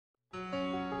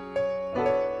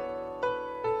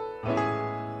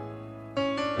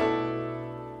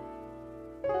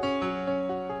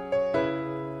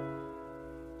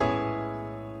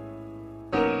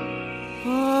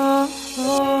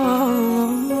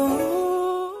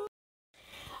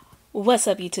What's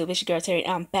up, YouTube? It's your girl Terry.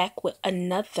 I'm back with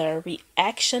another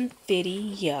reaction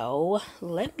video.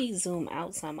 Let me zoom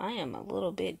out some. I am a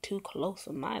little bit too close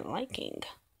for my liking.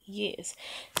 Yes.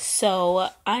 So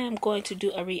I am going to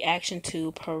do a reaction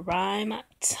to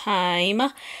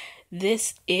Primetime.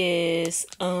 This is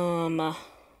ignoring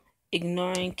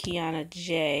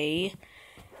Kiannajay.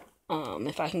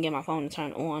 If I can get my phone to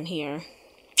turn on here.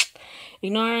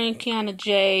 Ignoring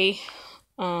Kiannajay.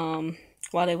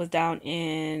 While they was down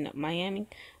in Miami.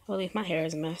 Holy, my hair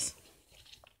is a mess.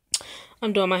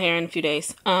 I'm doing my hair in a few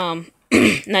days. Not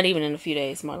even in a few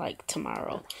days, more like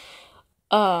tomorrow.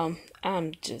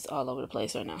 I'm just all over the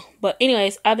place right now. But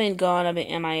anyways, I've been gone. I've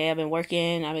been MIA. I've been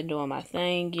working. I've been doing my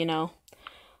thing, you know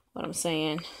what I'm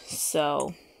saying.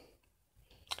 So,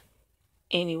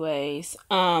 anyways,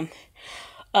 what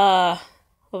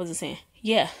was I saying?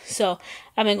 Yeah, so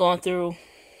I've been going through,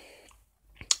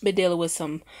 been dealing with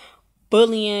some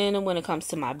bullying when it comes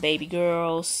to my baby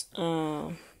girls.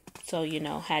 So, you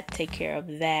know, had to take care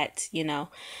of that, you know.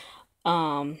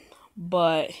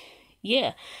 But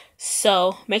yeah.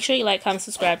 So make sure you like, comment,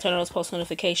 subscribe, turn on those post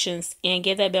notifications, and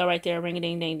get that bell right there. Ring a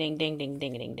ding ding ding ding ding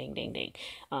ding ding ding ding ding.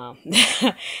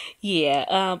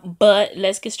 Yeah. But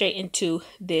let's get straight into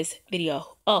this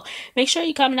video. Oh, make sure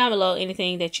you comment down below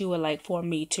anything that you would like for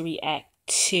me to react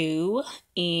to.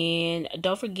 And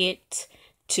don't forget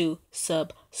to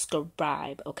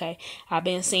subscribe, okay? I've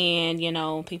been seeing, you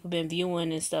know, people been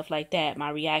viewing and stuff like that, my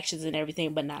reactions and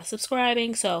everything, but not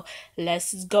subscribing. So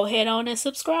let's go ahead on and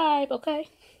subscribe, okay?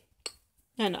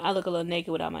 I know I look a little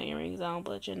naked without my earrings on,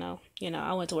 but you know,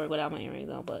 I went to work without my earrings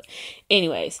on. But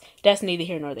anyways, that's neither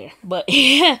here nor there. But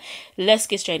yeah, let's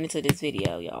get straight into this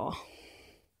video, y'all.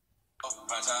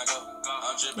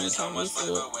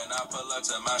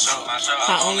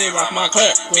 I only rock my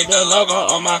clip with the logo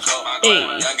on my hey.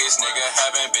 Youngest nigga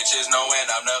having bitches knowing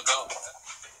I'm the go.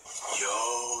 Yo.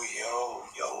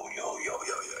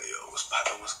 What's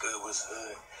poppin'? What's good? What's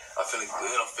hood? I'm feeling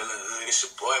good. I'm feeling hood. It's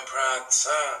your boy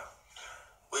Primetime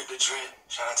with the drip.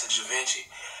 Shout out to Da Vinci.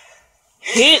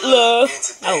 Hitler.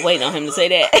 I was waiting on him to say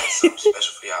that. Something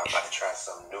special for y'all. I'm about to try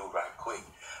something new right quick.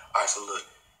 All right, so look.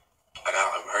 I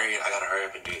gotta hurry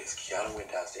up and do this. Kiana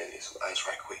went downstairs to get some ice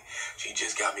right quick. She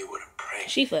just got me with a prank.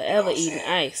 She forever eating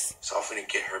ice. So I'm finna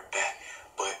get her back.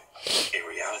 But in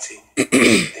reality,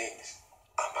 things,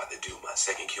 I'm about to do my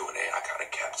second Q&A. I kinda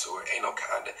capped to her. Ain't no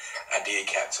kinda. I did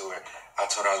cap to her. I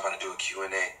told her I was about to do a Q&A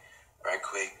right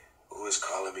quick. Who is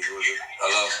calling me? Who is it?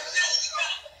 Hello?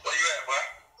 Where you at, boy?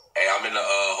 Hey, I'm in the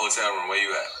hotel room. Where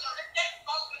you at? I'm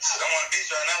on the beach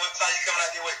right now. What time you coming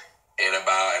out your way? In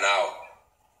about an hour.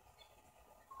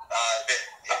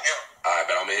 Alright,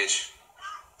 bet I'm gonna hit you.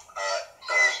 Alright.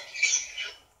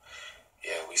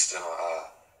 Yeah, we still on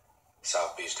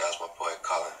South Beach. That's my boy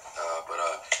Colin.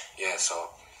 Yeah,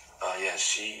 so yeah,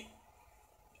 she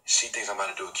thinks I'm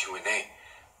about to do a Q&A,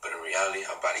 but in reality,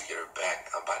 I'm about to get her back.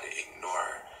 I'm about to ignore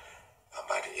her. I'm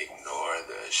about to ignore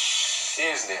the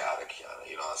shiznit out of Kiana.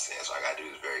 You know what I'm saying? So I gotta do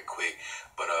this very quick.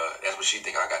 But that's what she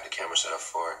think I got the camera set up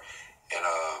for. And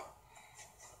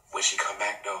when she come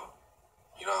back though,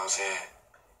 you know what I'm saying?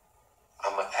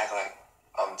 I'm gonna act like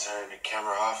I'm turning the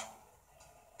camera off,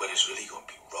 but it's really gonna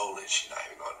be rolling. She's not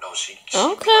even gonna know. She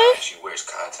okay. She wears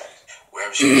contacts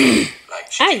wherever she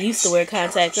like. I used to wear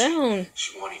contacts.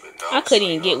 She won't even know. I couldn't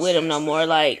even get with them no more.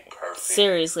 Like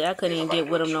seriously, I couldn't even get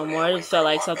with them no more. It felt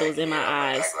like something was in my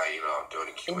eyes.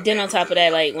 And then on top of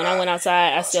that, like when I went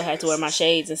outside, I still had to wear my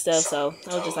shades and stuff. So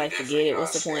I was just like, forget it.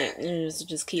 What's the point?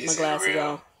 Just keep my glasses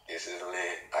on. This is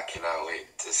lit. I cannot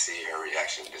wait to see her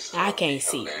reaction. I can't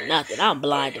see nothing. I'm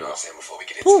blind. You know what I'm saying? Before we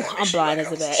get into that, I'm blind as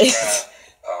a bat.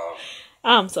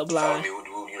 I'm so blind. You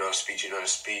know the speech. You know the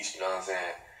speech. You know what I'm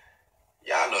saying?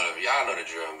 Y'all know the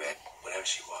drill, man. Whenever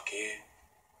she walk in,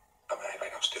 I'm act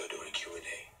like I'm still doing a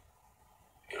Q&A.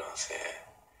 You know what I'm saying?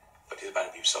 But this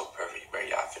about to be so perfect, bro.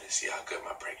 Y'all finna see how good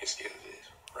my pranking skills is.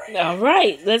 Right. All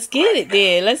right, let's get it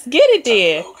then. Let's get it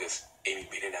then. Because any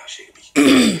minute now she could be,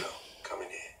 you know, coming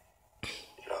in.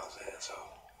 You know what I'm saying? So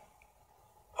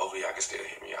hopefully y'all can still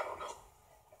hear me. I don't know.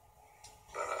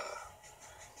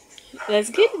 But let's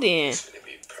get it then. It's gonna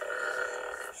be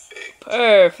perfect.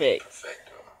 Perfect.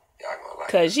 Y'all gonna like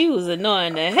it. Cause she was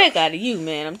annoying the heck out of you,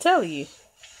 man. I'm telling you.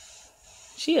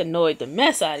 She annoyed the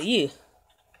mess out of you.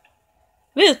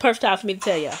 This is perfect time for me to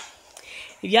tell y'all.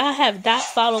 If y'all have not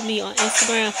followed me on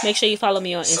Instagram, make sure you follow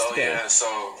me on Instagram. So yeah,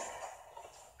 so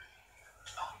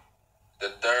the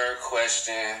third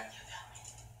question,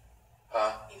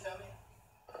 huh? You feel me?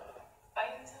 Why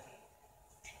you tell me?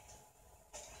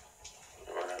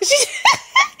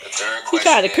 The third question. She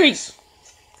tried to creep.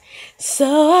 So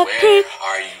I where creep.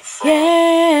 are you from?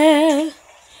 Yeah.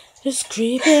 Just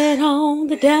creeping on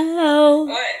the down.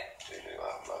 What?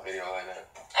 My video like that.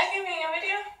 I can be in your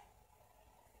video.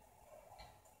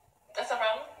 That's a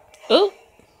problem. Oh,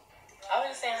 I was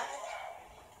just saying hi.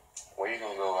 Where you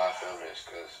gonna go while I film this?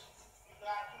 Cause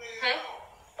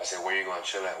I said, where you gonna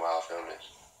chill at while I film this?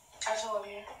 I told over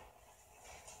here.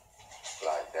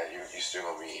 Like that, you still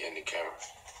gonna be in the camera.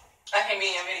 I can be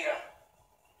in your video.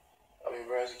 I mean,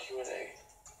 bro, it's a Q&A.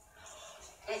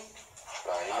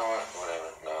 Nah, you know what?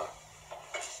 Whatever. Nah.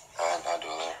 I'll do it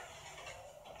later.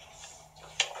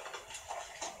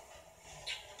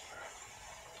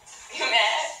 You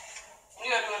mad? You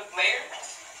gonna do it later?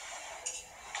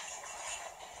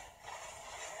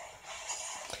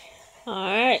 all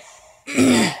right.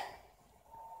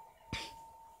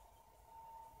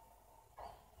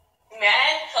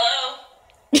 Mad? Hello?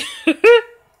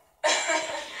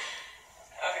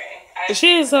 Okay.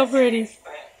 She is so pretty.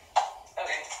 But,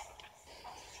 okay.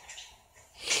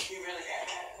 You really got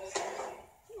mad. That's crazy.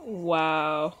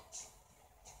 Wow.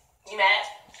 You mad?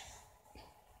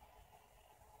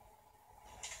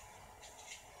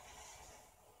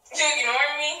 You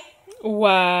ignoring me?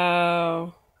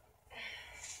 Wow.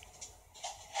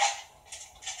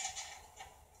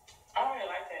 I don't really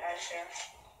like that ice share.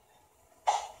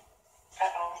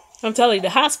 At all. I'm telling you, the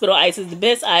hospital ice is the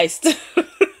best ice.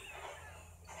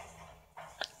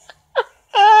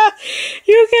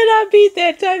 You cannot beat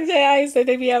that Tuck J ice that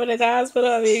they be having at the hospital.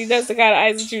 I mean, that's the kind of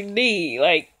ice that you need.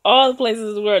 Like, all the places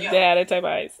in the world, they have that type of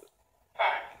ice.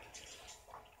 Fine.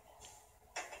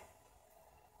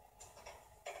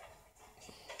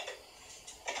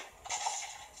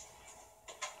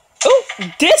 Oh,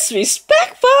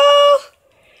 disrespectful!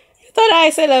 You thought I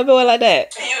ain't say that boy like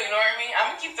that. You ignoring me? I'm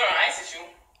gonna keep throwing ice at you.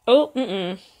 Oh,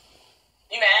 mm-mm.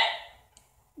 You mad?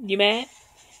 You mad?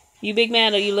 You big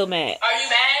mad or you little mad? Are you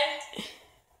mad?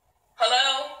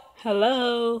 Hello?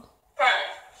 Hello? Fine.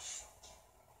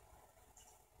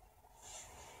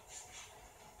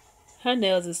 Her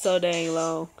nails are so dang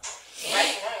long. Why you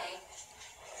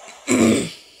ignoring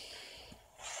me?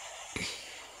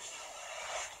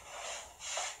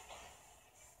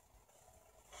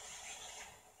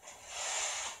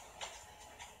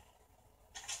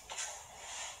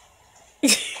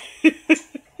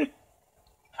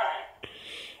 Fine.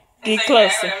 Get So you mad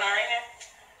closer. when I'm not right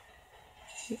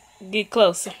here? Get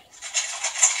closer.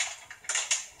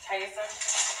 How you say?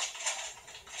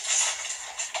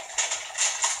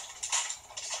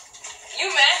 You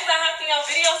mad because I hopped in your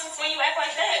video since when you act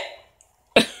like that?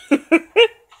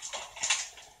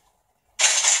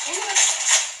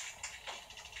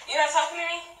 You not talking to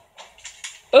me?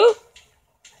 Oh.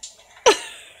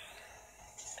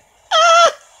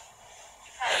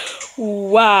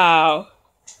 Wow.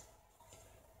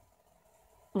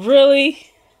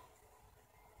 Really?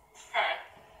 Huh.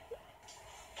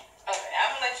 Okay,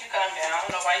 I'm gonna let you calm down. I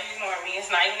don't know why you ignoring me.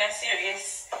 It's not even that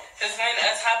serious. Because when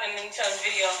us hopping in each other's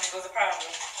videos was a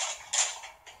problem.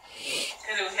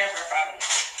 Because it was never a problem.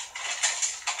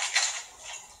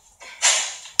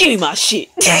 Give me my shit.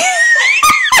 Bro.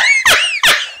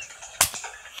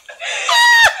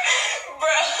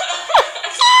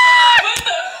 What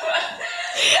the fuck?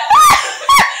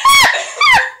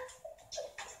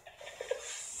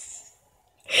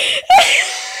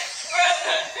 Bro,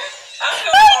 I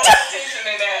feel more attention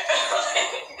than that.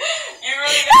 You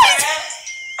really got that?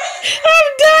 I'm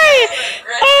dead.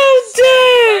 I'm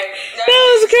dead. That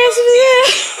was aggressive as hell.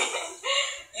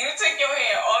 You took your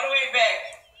hand all the way back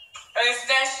and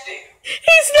snatched it.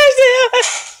 He snatched it out.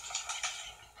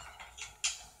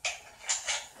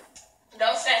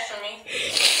 Don't snatch from me.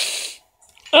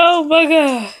 Oh my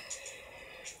god.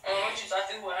 What you thought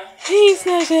this was? He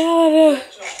snatched the hell out of it.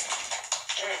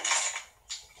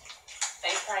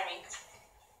 Thanks, Primey.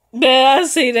 Man, I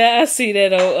see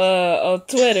that on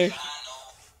Twitter.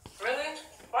 Really?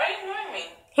 Why are you ignoring me?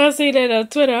 I see that on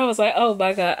Twitter. I was like, oh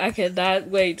my god, I cannot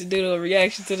wait to do a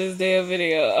reaction to this damn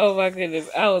video. Oh my goodness.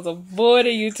 I was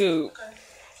avoiding YouTube. Okay.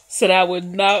 So I would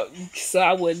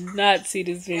not see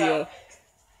this video.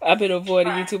 I've been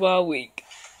avoiding YouTube all week.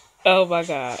 Oh my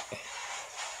god.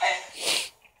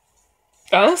 Hey.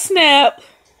 Oh snap.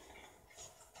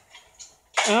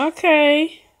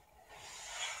 Okay.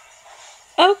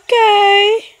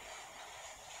 Okay.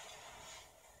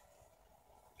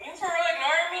 You for real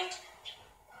ignoring me?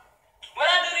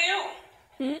 What'd I do to you?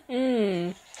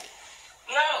 Mm-mm.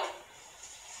 No.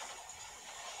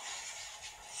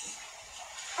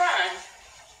 Fine.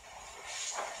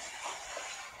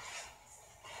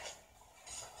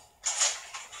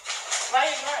 Why are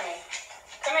you ignoring me?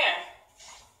 Come here.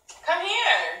 Come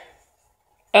here.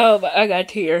 Oh, but I got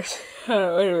tears.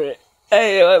 Oh, wait a minute. I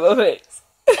need to wipe my face.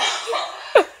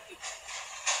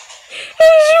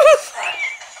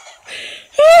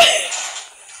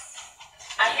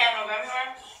 gummy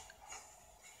worms?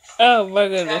 Oh my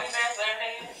goodness. Gummy bears, whatever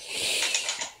they is.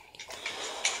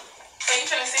 So you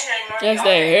finna sit here and ignore me That's all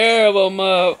that day? terrible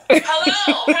mug.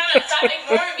 Hello, Prime, stop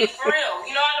ignoring me for real.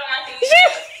 You know I don't like things.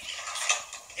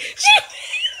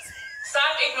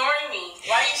 Stop ignoring me.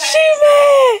 Why are you She trying to?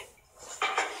 mad.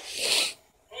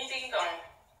 Where do you think you're going?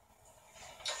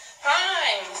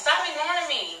 Prime, stop ignoring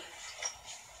me.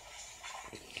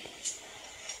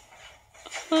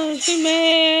 Oh, she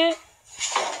mad.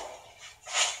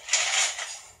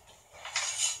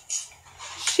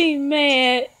 She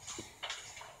mad.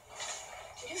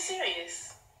 You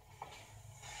serious?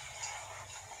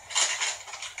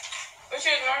 What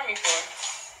you ignoring me for?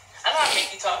 I know how to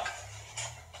make you talk.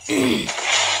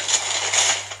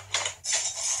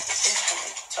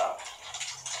 Talk.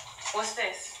 What's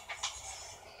this?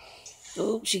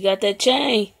 Oop, she got that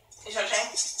chain. It's your chain?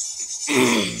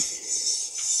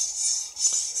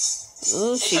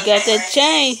 Ooh, It's she your got chain, that right?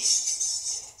 chain.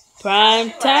 Prime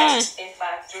Like time. if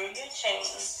I threw your chain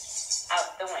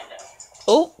out the window.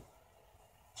 Oh,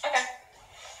 Okay.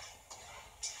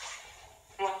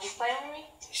 You want to keep playing with me?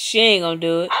 she ain't gonna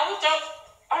do it. I will throw.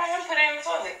 Alright, I'm putting it in the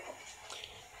toilet.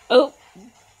 Oh,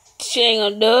 she ain't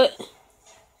gonna do it.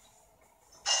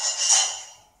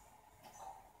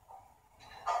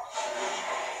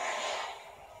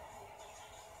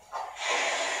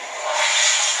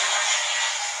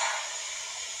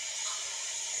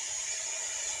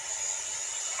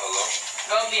 Hello?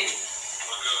 Go get it.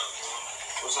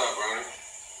 What's up, Brody?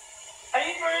 Are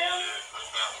you for real?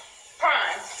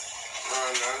 Prime. No,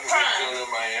 I'm Prime. still in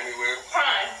Miami with.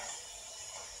 Prime.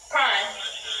 Prime.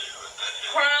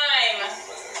 Prime.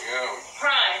 Yeah.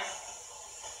 Prime.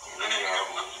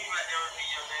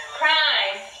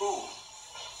 Prime. Who?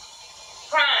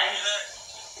 Prime.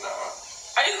 Nah.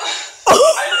 Are you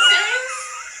serious?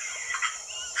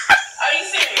 Are you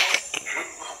serious?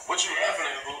 What you laughing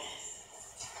at, bro?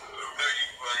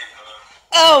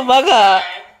 Oh my God.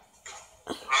 Prime.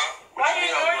 Why are you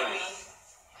ignoring me?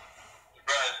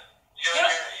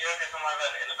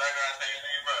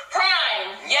 Prime.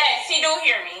 Yes, he do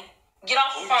hear me. Get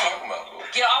off Who the you talking phone. about, bro?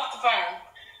 Get off the phone.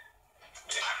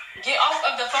 Get off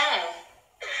of the phone.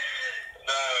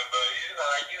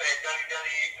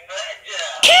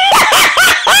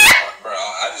 Bro,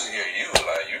 I just hear you.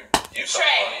 Like, you so Trey.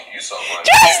 funny. You so funny.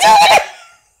 Trey's doing it.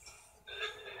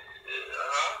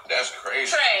 That's crazy.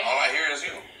 Trey. All I hear is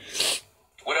you.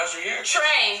 What else you hear?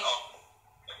 Trey.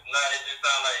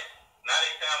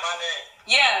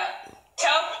 Yeah.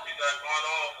 Tell.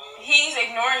 He's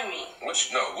ignoring me. What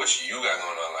you got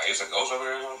going on? Like, it's a ghost over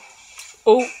here or something?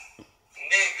 Oh,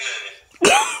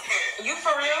 You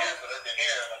for real?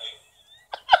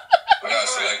 I got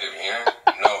selective hearing?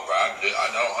 No, bro. I don't hear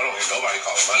nobody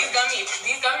calling my name.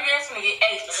 These gummy bears gonna get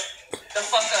ate the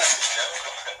fuck up.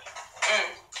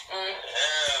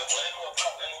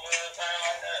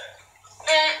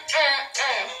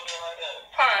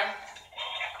 Prime.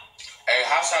 Hey,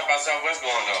 how's South by Southwest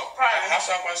going though? Prime. How's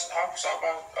South by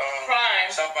Prime.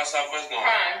 Southwest going?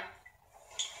 Prime.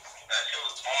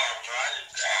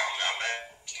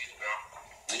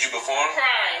 Did you perform?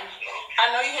 Prime.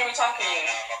 I know you hear me talking to you.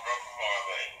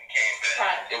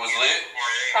 Prime. It was lit?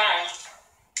 Prime.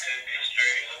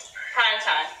 Prime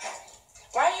time.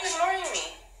 Why are you ignoring me?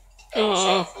 That was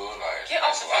so cool. Like, Get off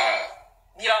that's the phone. live.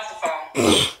 Get off the phone.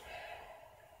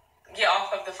 Get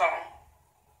off of the phone.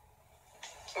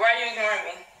 Why are you ignoring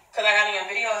me? Because I got in your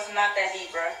video. It's not that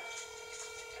deep, bro.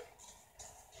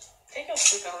 Take your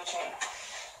stupid little chain.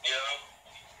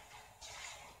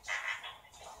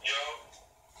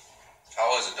 How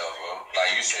was it though, bro?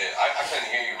 Like you said, I couldn't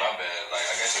hear you, my bad. Like,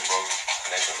 I guess it broke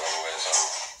connection broke away or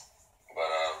something. But,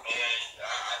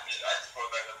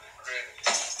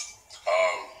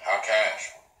 how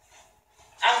Cash?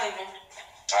 I'm leaving.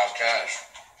 How's Cash?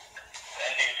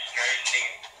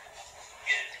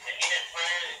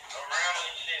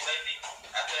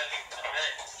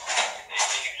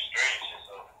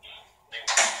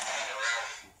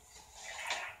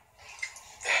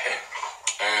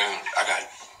 And I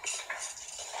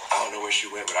don't know where she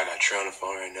went, but I got Trey on the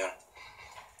phone right now.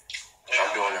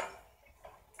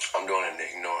 I'm doing an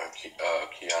ignoring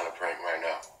Kiana prank right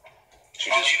now. She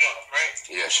just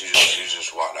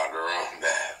walked out the room,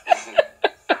 man.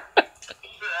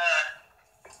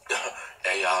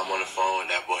 Hey y'all, I'm on the phone with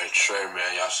that boy Trey,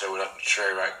 man. Y'all say what up to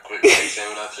Trey right quick. Man. Say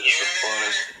what up to the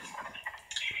supporters.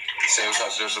 Say what's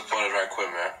up to the supporters right quick,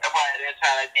 man.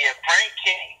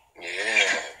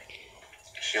 Yeah.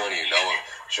 She don't even know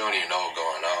what's going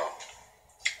on.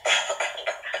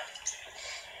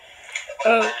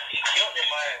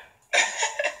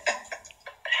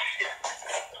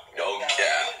 No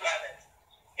cap.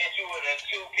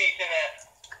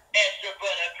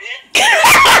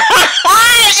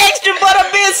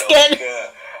 Yeah,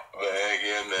 but heck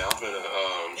yeah, man. I'm gonna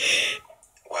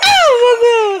wow, Oh my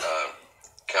god.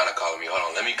 kind of calling me. Hold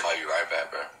on, let me call you right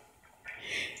back, bro.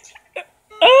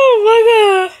 Oh my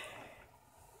god.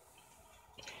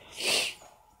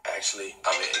 Actually,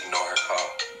 I'm gonna ignore her call.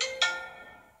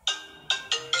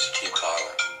 She keep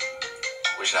calling.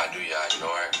 What should I do? Yeah,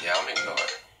 ignore her. Yeah, I'm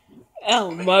ignoring.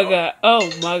 Oh my god. Oh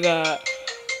my god.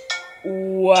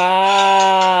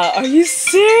 Wow. Are you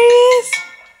serious?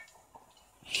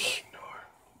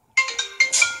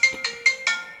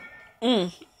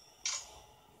 Ignore.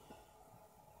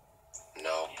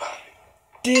 No, Poppy.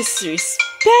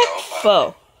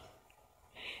 Disrespectful.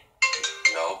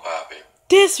 No, Poppy.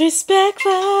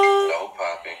 Disrespectful. No,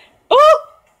 Poppy. Oh.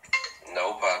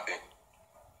 No, Poppy.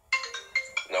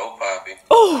 No, Poppy.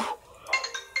 Oh.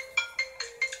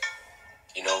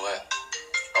 You know what?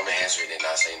 I'm gonna answer it and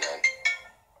not say nothing.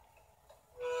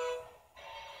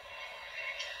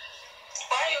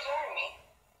 Why are you ignoring me?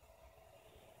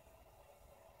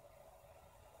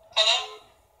 Hello?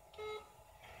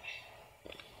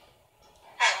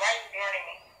 Hi, why are you ignoring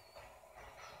me?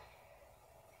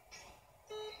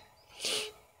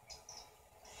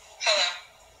 Hello?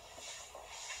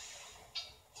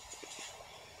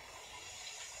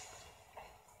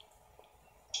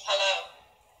 Hello?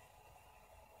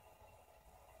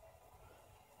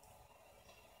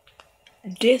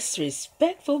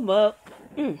 Disrespectful mug.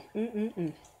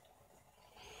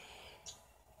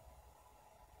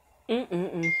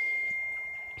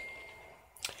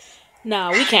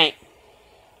 Nah, we can't.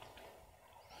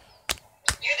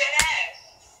 You dead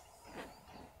ass.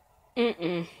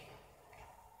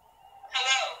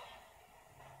 Hello?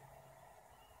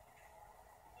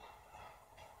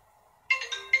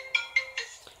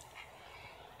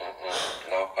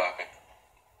 No, Poppy.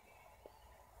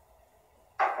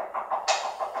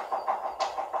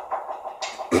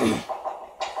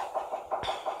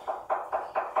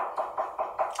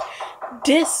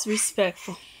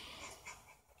 Disrespectful.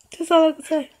 That's all I can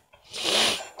say.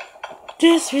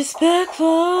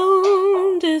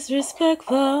 Disrespectful.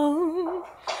 Disrespectful.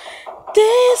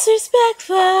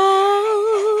 Disrespectful.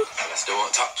 I still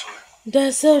want to talk to her.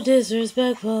 That's so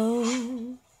disrespectful.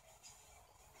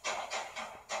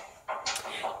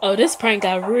 Oh, this prank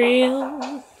got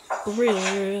real.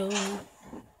 Real.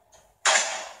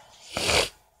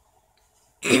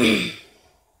 So you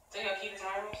gonna keep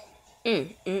ignoring me?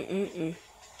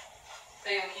 So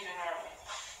you gonna keep ignoring me?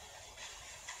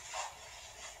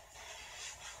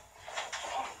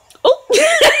 Oh. You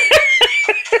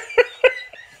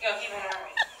gonna keep ignoring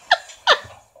me?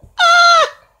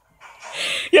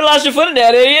 You lost your foot in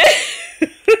that area.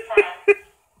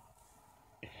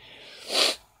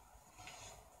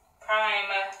 Prime.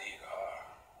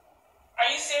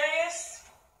 Are you serious?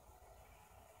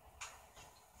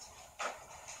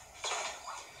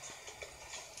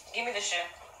 Give me the shoe.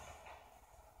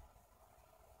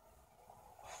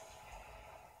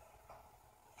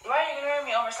 Why are you ignoring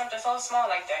me over something so small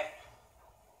like that?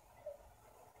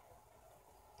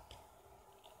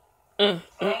 Like,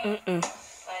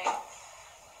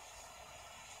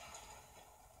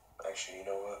 Actually, you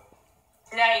know what?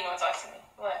 now you wanna talk to me.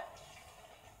 What?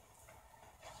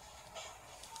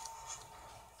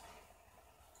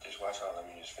 Just watch out. Let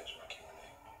me just finish my Q&A.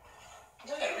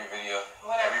 Do it. Every video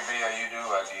you do,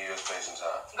 I give you a space and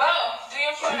time. Go. Do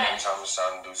your Like Q&A. every time it's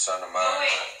time to do something of Do mine,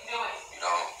 it. Do it.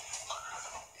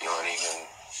 you don't even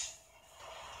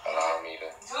allow me to.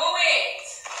 Do it.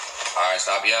 All right,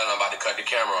 stop yelling. I'm about to cut the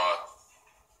camera off.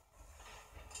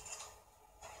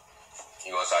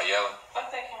 You gonna start yelling?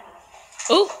 Fuck that camera.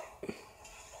 Ooh.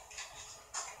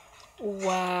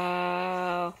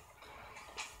 Wow.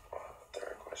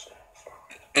 Third question.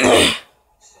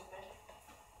 Stupid.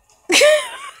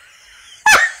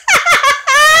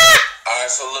 All right,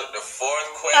 so look, the fourth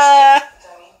question.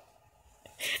 Dummy.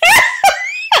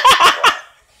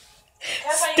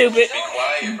 Stupid. Be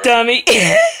quiet, bro. Dummy.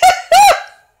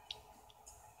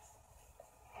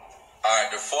 All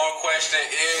right, the fourth question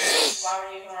is. Why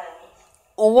were you ignoring me?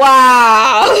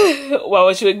 Wow. Why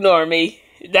would you ignore me?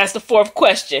 That's the fourth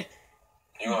question.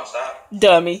 You gonna stop?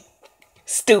 Dummy.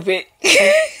 Stupid.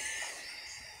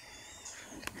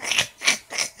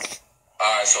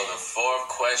 All right, so the fourth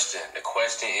question. The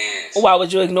question is. Why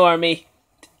would you ignore me?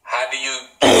 How do you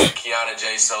get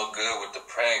Kiannajay so good with the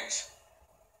pranks?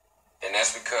 And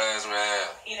that's because, man,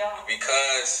 You don't.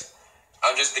 because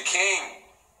I'm just the king.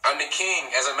 I'm the king.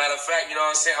 As a matter of fact, you know what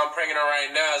I'm saying? I'm pranking her right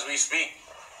now as we speak.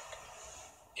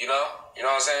 You know what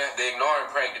I'm saying? The ignoring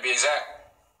prank, to be exact.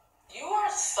 You are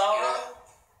so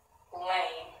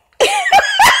lame.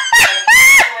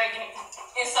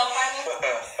 It's so funny.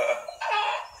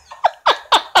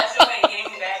 That's your way.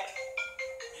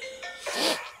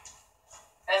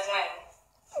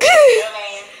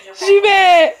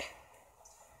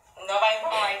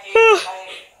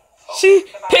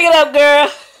 up, girl.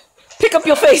 Pick up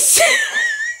your face.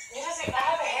 You just I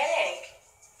have a headache.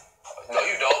 No,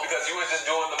 you don't, because you were just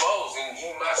doing the most and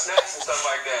eating my snacks and stuff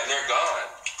like that, and they're gone.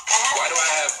 Why do I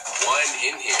have one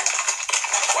in here?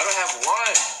 Why do I have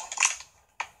one?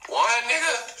 One,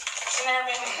 nigga? You never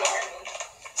been ignoring me.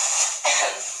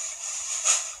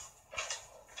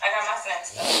 I got my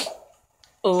snacks though.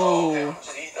 Oh. Okay,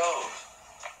 just eat those.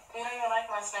 You don't even like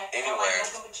my snacks. Anyway. I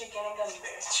like nothing but chicken and gummy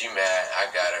bears. She mad.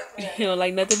 I got her. He don't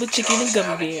like nothing but chicken and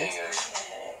gummy bears.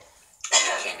 I'm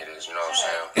the king of this, you know what I'm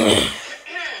saying?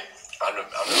 I'm the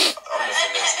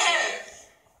finesse kid.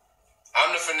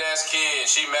 I'm the finesse kid.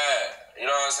 She mad. You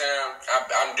know what I'm saying?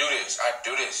 I do this. I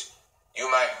do this. You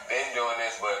might been doing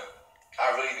this, but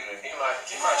I really do this. Get my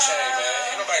chain, man.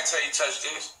 Ain't nobody tell you touch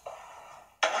this.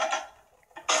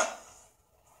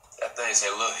 That thing said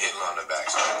little Hitler on the back.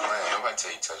 So nobody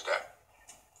tell you touch that.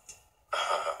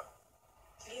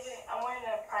 I'm wearing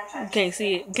the Primetime chain. Can't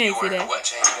see it. Can't see that. What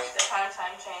chain today? The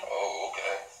Primetime chain. Oh,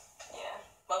 okay. Yeah,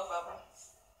 both of them.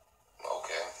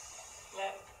 Okay.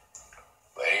 Yep.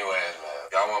 But anyways, man,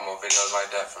 y'all want more videos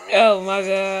like that from me? Oh my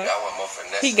God. Y'all want more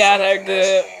finesse? He got her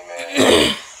good.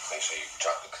 Make sure you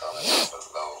drop the comments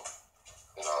below.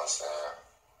 You know what I'm saying?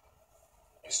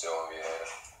 You still want me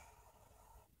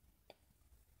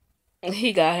there?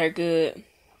 He got her good.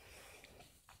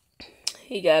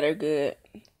 He got her good.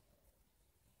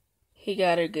 He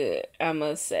got her good. I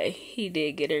must say, he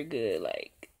did get her good.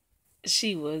 Like,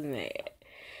 she was mad.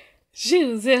 She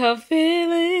was in her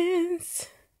feelings.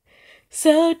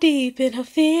 So deep in her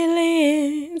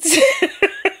feelings.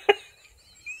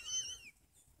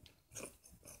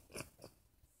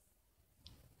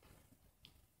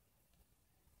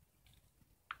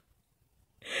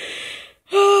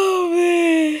 Oh,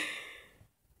 man.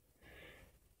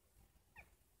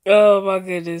 Oh, my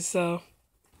goodness. So,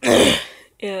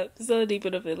 yeah, so deep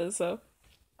in the feelings. So,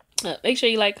 make sure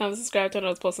you like, comment, subscribe, turn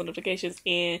on those post notifications,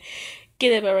 and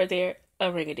get that bell right there.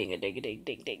 A ring a ding a ding a ding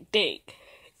ding ding ding.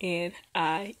 And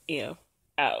I am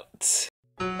out.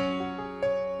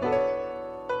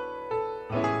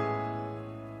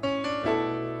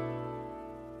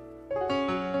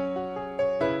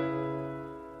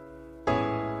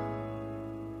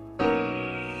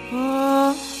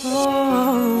 Oh,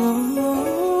 oh.